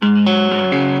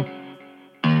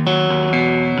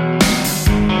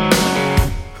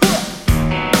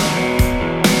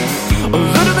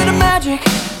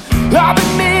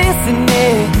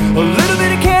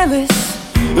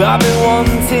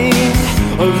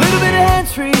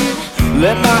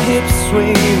let my hips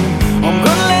swing. I'm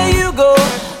gonna let you go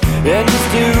and just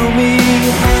do me.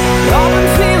 I've been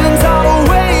feeling tidal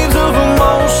waves of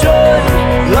emotion,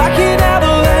 like an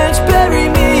avalanche bury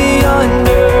me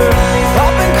under.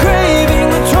 I've been craving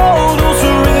the total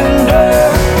surrender.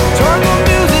 Turn the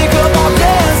music up, I'll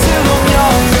dance till I'm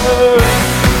younger.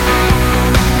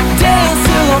 Dance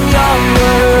till I'm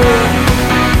younger.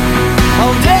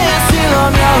 I'll dance till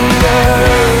I'm younger.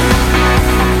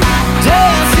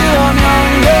 Dance till I'm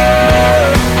younger.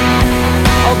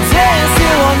 I'll dance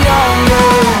till I'm younger.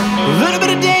 A little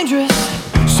bit of dangerous,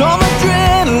 some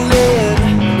adrenaline,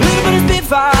 a little bit of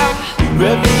spitfire,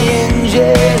 rev the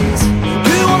engines.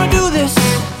 Do you wanna do this?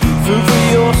 Food for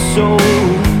your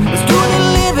soul.